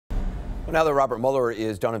Well, now that Robert Mueller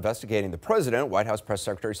is done investigating the president, White House Press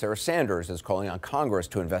Secretary Sarah Sanders is calling on Congress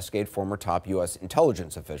to investigate former top U.S.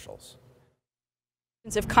 intelligence officials.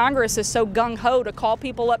 If Congress is so gung-ho to call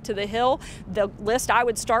people up to the Hill, the list I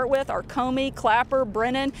would start with are Comey, Clapper,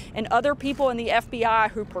 Brennan, and other people in the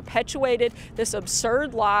FBI who perpetuated this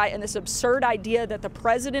absurd lie and this absurd idea that the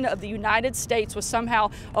President of the United States was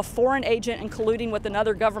somehow a foreign agent and colluding with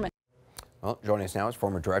another government. Well, joining us now is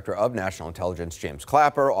former Director of National Intelligence James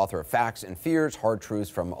Clapper, author of Facts and Fears, Hard Truths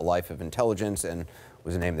from a Life of Intelligence, and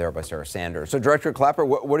was named there by Sarah Sanders. So, Director Clapper,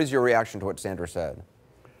 what is your reaction to what Sanders said?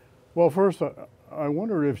 Well, first, I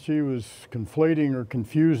wonder if she was conflating or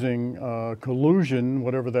confusing collusion,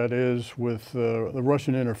 whatever that is, with the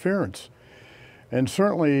Russian interference. And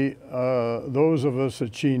certainly those of us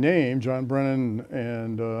that she named, John Brennan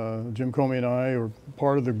and Jim Comey and I, are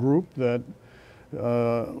part of the group that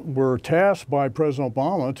were tasked by President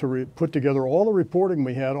Obama to put together all the reporting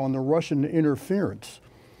we had on the Russian interference,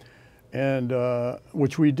 and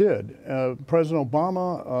which we did. President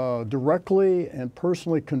Obama directly and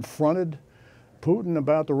personally confronted Putin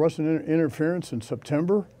about the Russian interference in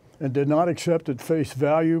September and did not accept at face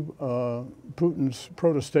value Putin's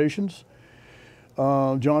protestations.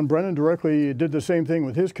 John Brennan directly did the same thing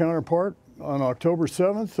with his counterpart. On October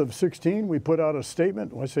 7th of 16, we put out a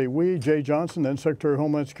statement. When I say we, Jay Johnson, then Secretary of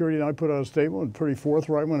Homeland Security, and I put out a statement, a pretty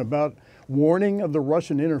forthright one, about warning of the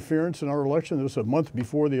Russian interference in our election. This was a month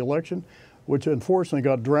before the election, which unfortunately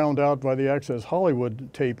got drowned out by the Access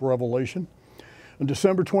Hollywood tape revelation. On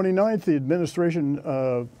December 29th, the administration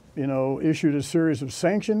issued a series of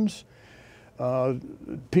sanctions.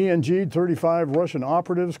 PNG'd 35 Russian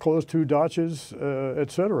operatives, closed 2 dachas,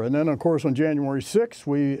 et cetera. And then, of course, on January 6th,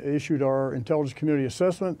 we issued our intelligence community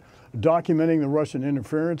assessment documenting the Russian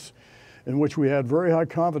interference, in which we had very high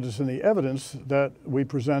confidence in the evidence that we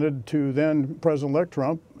presented to then President-elect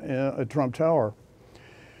Trump at Trump Tower.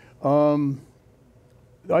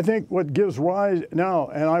 I think what gives rise now,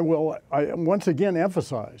 and I once again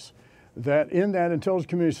emphasize, that in that intelligence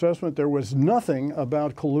community assessment there was nothing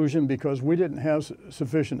about collusion because we didn't have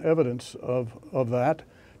sufficient evidence of that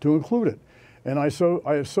to include it. And I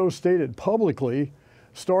have so stated publicly,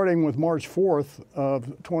 starting with March 4th of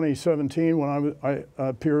 2017 when I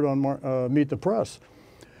appeared on Meet the Press.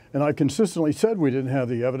 And I consistently said we didn't have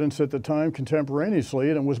the evidence at the time contemporaneously,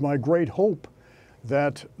 and it was my great hope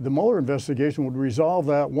that the Mueller investigation would resolve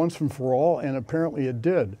that once and for all, and apparently it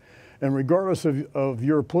did. And regardless of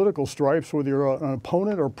your political stripes, whether you're an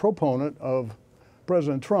opponent or proponent of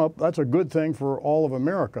President Trump, that's a good thing for all of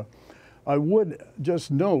America. I would just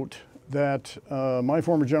note that my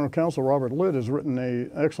former general counsel, Robert Litt, has written an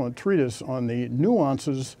excellent treatise on the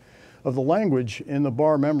nuances of the language in the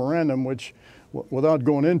Barr Memorandum, which, without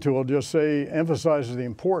going into it, I'll just say emphasizes the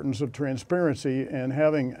importance of transparency and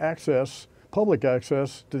having access, public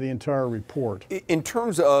access to the entire report. In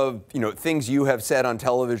terms of things you have said on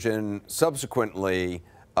television subsequently,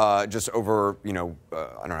 just over I don't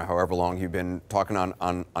know however long you've been talking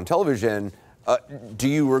on television, do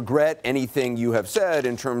you regret anything you have said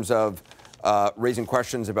in terms of raising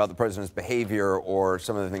questions about the president's behavior or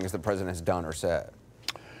some of the things the president has done or said?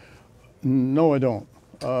 No, I don't,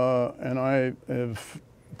 and I have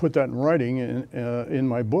put that in writing in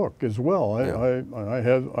my book as well. Yeah.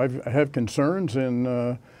 I have concerns,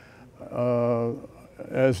 and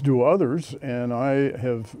as do others, and I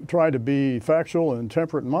have tried to be factual and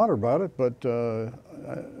temperate and moderate about it. But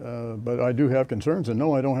I do have concerns, and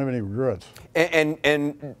no, I don't have any regrets.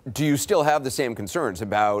 And do you still have the same concerns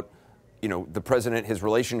about the president, his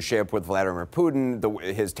relationship with Vladimir Putin,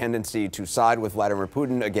 his tendency to side with Vladimir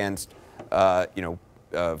Putin against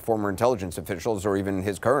former intelligence officials or even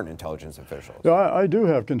his current intelligence officials? Yeah, I do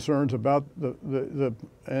have concerns about the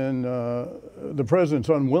president's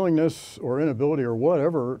unwillingness or inability or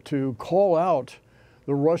whatever to call out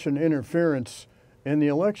the Russian interference in the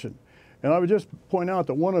election. And I would just point out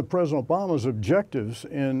that one of President Obama's objectives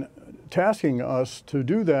in tasking us to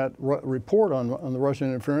do that report on the Russian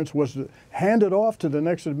interference was to hand it off to the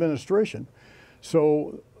next administration.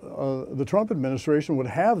 So the Trump administration would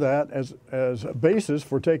have that as a basis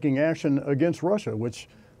for taking action against Russia, which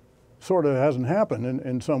sort of hasn't happened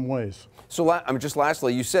in some ways. So just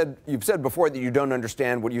lastly, you've said before that you don't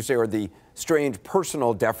understand what you say are the strange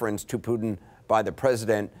personal deference to Putin by the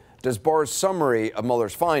president. Does Barr's summary of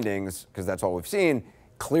Mueller's findings, because that's all we've seen,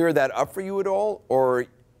 clear that up for you at all, or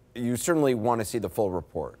you certainly want to see the full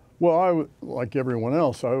report? Well, I would, like everyone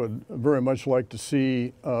else, I would very much like to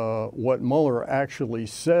see what Mueller actually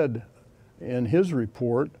said in his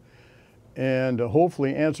report, and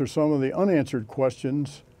hopefully answer some of the unanswered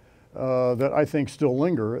questions that I think still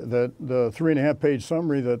linger. That the 3.5-page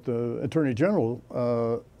summary that the Attorney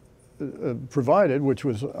General provided, which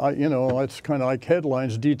was, you know, it's kind of like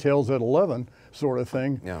headlines, details at 11 sort of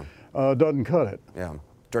thing, yeah. Doesn't cut it. Yeah.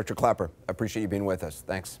 Director Clapper, I appreciate you being with us.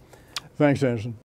 Thanks. Thanks, Anderson.